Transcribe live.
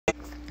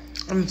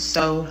I'm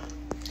so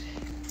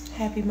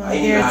happy my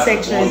hair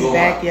texture is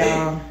back,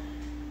 y'all.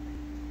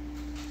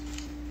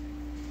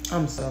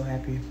 I'm so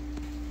happy.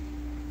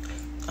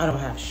 I don't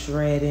have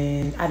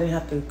shredding. I didn't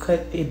have to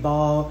cut it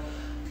bald.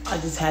 I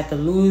just had to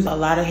lose a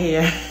lot of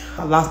hair.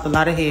 I lost a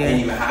lot of hair.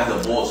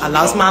 I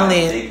lost my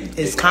length.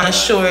 It's kind of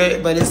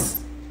short, but it's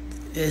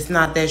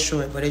not that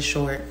short, but it's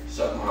short.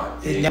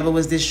 It never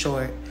was this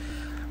short.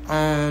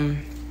 You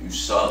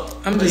suck.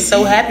 I'm just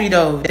so happy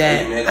though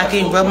that I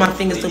can rub my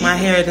fingers through my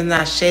hair and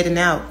not shedding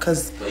out,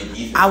 because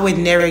I would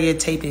never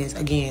get tape-ins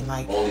again.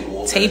 Like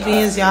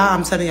tape-ins, y'all,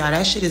 I'm telling y'all,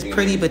 that shit is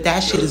pretty, but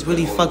that shit is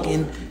really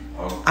fucking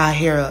our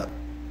hair up.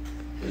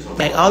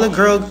 Like all the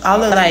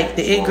like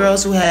the it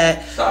girls who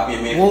had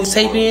wool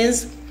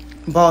tape-ins,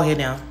 bald head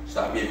now.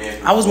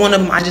 I was one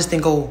of them. I just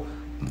didn't go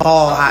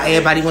bald. How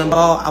everybody went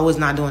bald. I was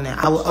not doing that.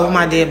 I was over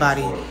my dead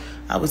body.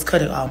 I was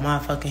cutting all my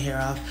fucking hair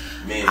off.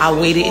 I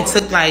waited. It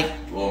took like,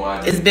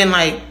 it's been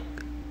like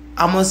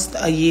almost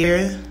a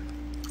year.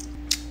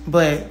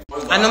 But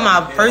I know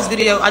my first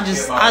video, I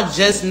just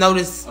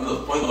noticed.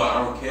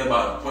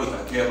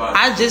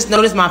 I just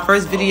noticed my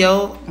first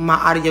video, my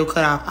audio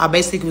cut off. I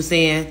basically was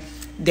saying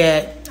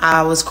that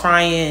I was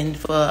crying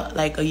for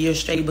like a year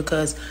straight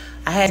because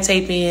I had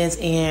tape-ins,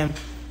 and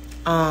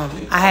I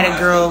had a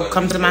girl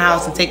come to my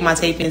house and take my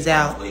tape-ins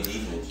out.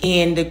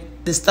 And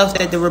the stuff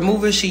that the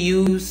remover she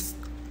used,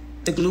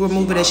 the glue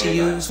remover that she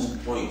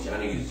used,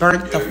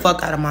 burnt the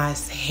fuck out of my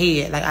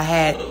head. Like I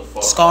had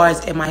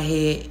scars in my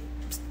head,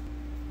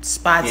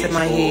 spots in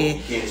my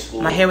head.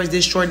 My hair was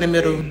this short in the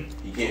middle.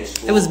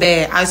 It was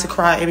bad. I used to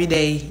cry every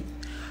day.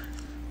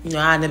 You know,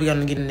 I never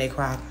gonna get in that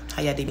cry.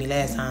 How y'all did me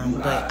last time,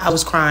 but I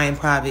was crying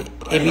private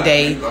every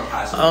day. But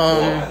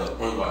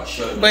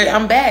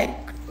I'm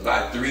back.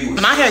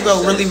 My hair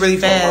grow really, really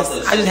fast.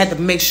 I just had to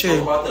make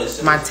sure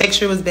my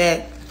texture was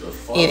back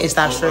and it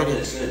stopped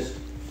shredding.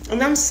 And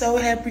I'm so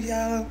happy,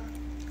 y'all.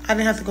 I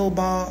didn't have to go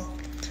bald.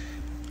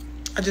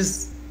 I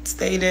just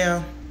stayed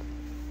down.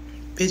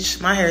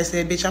 Bitch, my hair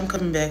said, bitch, I'm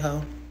coming back,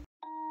 ho.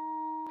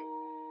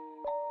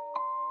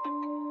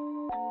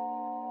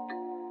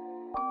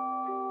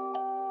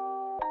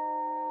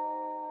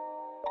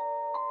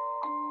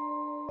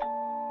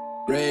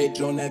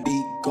 Rage on that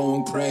beat,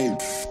 going crazy.